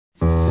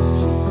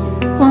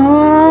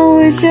Oh,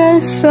 it's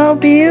just so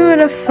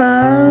beautiful.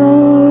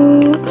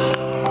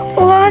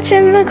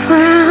 Watching the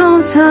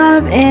clouds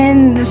up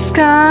in the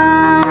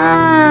sky.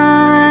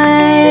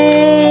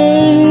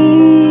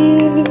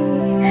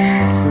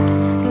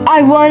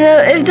 I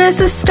wonder if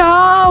there's a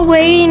star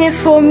waiting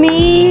for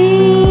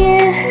me.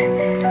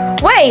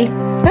 Wait,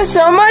 there's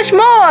so much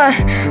more.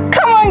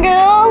 Come on,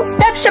 girls.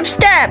 Step, step,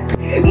 step.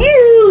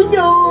 You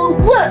know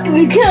what?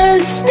 We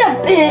can't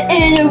step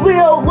in a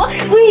real one.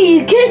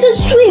 We can't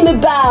just swim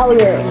about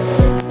it.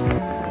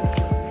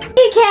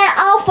 We can't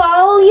all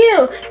follow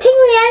you. Take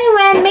me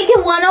anywhere and make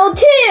it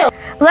 102.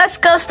 Let's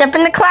go step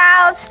in the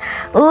clouds.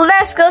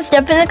 Let's go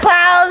step in the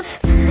clouds.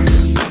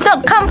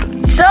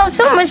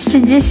 So much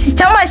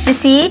to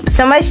see,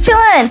 so much to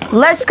learn.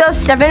 Let's go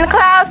step in the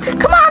clouds.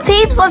 Come on,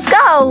 peeps, let's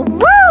go.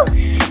 Woo!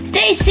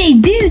 Stacie,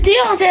 do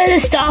you want the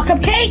star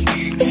cupcake?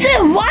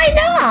 So why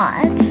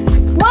not?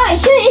 Why?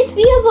 Sure, it's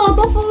beautiful,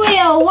 but for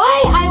real,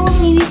 why? I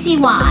want me to see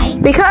why.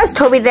 Because,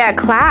 Toby, there are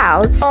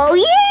clouds. Oh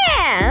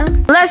yeah!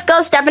 Let's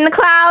go step in the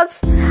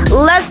clouds.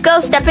 Let's go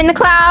step in the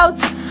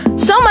clouds.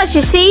 So much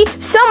to see,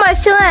 so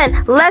much to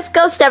learn. Let's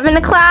go step in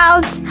the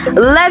clouds.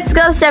 Let's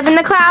go step in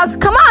the clouds.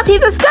 Come on,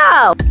 people, let's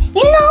go.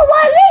 You know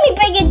what? Let me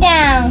break it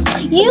down.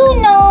 You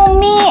know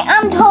me,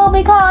 I'm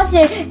Tobey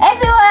cautious.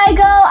 Everywhere I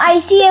go, I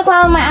see a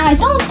cloud in my eye.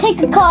 Don't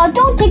take a car,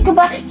 don't take a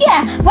bus.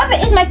 Yeah,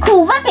 Rabbit is my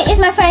cool, Rabbit is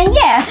my friend.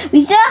 Yeah,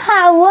 we still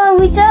have one,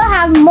 we still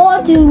have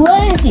more to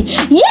learn and see.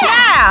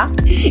 Yeah!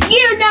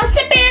 You know,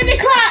 stepping in the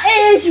cloud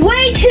is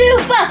way too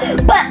far.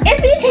 But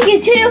if you take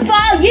it too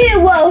far,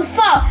 you will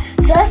fall.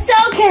 So it's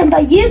okay,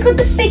 but you got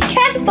to be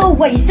careful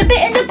when you step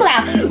in the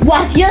cloud.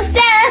 Watch your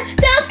step.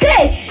 Sounds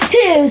great.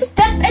 To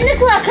step in the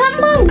cloud.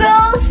 Come on,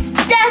 girls.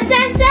 Step,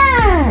 step,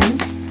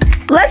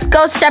 step. Let's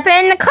go step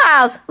in the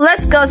clouds.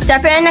 Let's go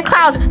step in the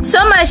clouds.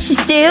 So much to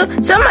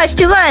do, so much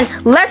to learn.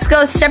 Let's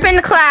go step in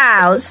the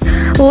clouds.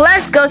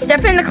 Let's go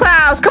step in the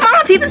clouds. Come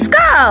on, people, let's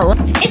go.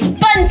 It's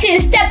fun to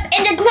step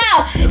in the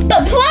cloud,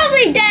 but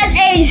probably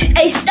there's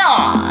a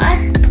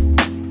star.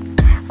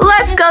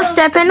 Let's go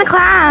step in the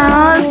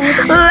clouds.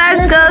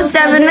 Let's go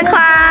step in the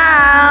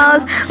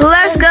clouds.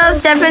 Let's go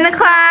step in the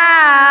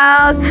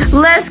clouds.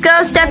 Let's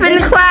go step in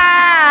the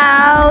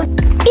clouds.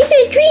 It's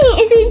a dream.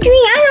 It's a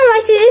dream. I know I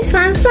said it's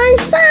fun, fun,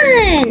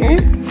 fun.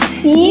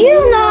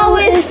 You know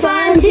it's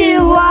fun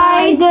to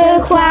ride the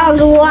clouds.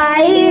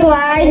 Ride.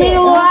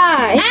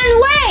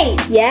 And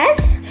wait. Yes?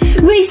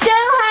 We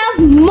still have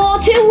more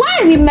to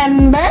ride,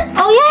 remember?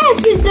 Oh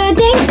yes, it's the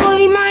thankful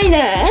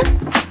reminder.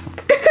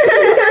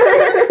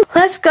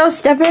 Let's go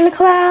step in the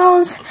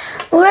clouds.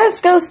 Let's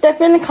go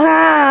step in the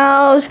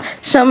clouds.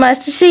 So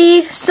much to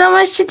see, so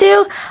much to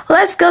do.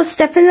 Let's go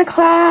step in the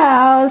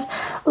clouds.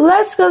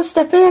 Let's go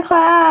step in the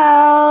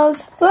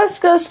clouds. Let's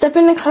go step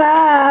in the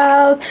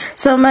clouds.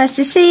 So much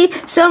to see,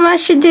 so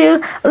much to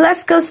do.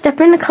 Let's go step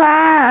in the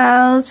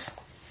clouds.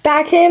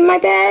 Back in my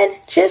bed,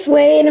 just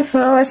waiting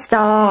for a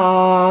star.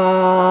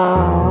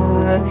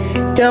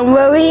 Don't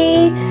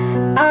worry,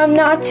 I'm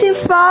not too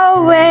far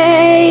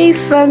away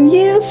from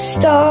you,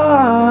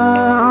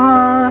 star.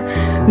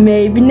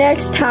 Maybe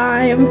next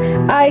time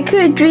I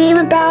could dream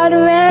about a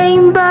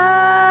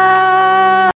rainbow.